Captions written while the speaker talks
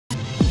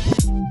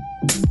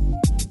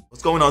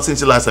What's going on since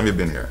the last time you've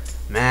been here?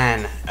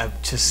 Man, I'm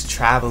just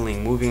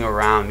traveling, moving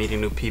around, meeting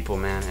new people,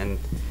 man. And,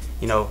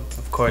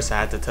 of course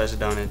I had to touch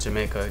down in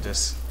Jamaica,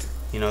 just,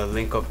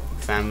 link up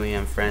with family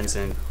and friends.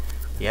 And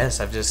yes,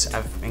 I've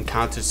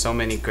encountered so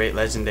many great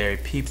legendary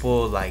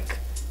people like,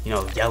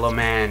 Yellow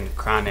Man,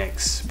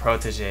 Chronix,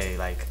 Protege,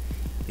 like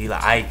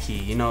Lila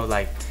Ike,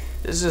 like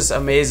there's just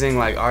amazing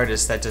like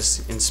artists that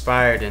just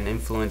inspired and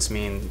influenced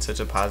me in such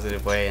a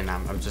positive way. And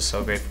I'm just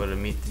so grateful to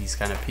meet these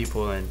kind of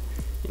people and,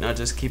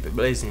 just keep it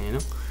blazing,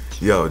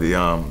 Yo,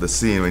 the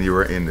scene when you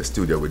were in the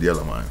studio with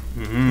Yellow Man.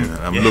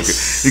 I'm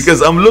Yes.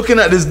 looking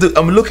at this.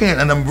 I'm looking at,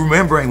 and I'm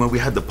remembering when we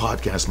had the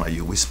podcast,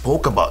 we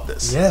spoke about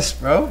this. Yes,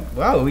 bro.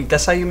 Wow,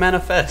 that's how you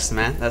manifest,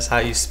 man. That's how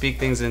you speak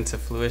things into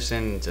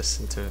fruition,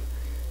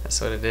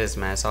 that's what it is,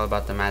 man. It's all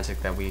about the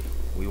magic that we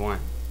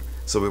want.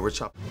 So we were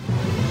chopping.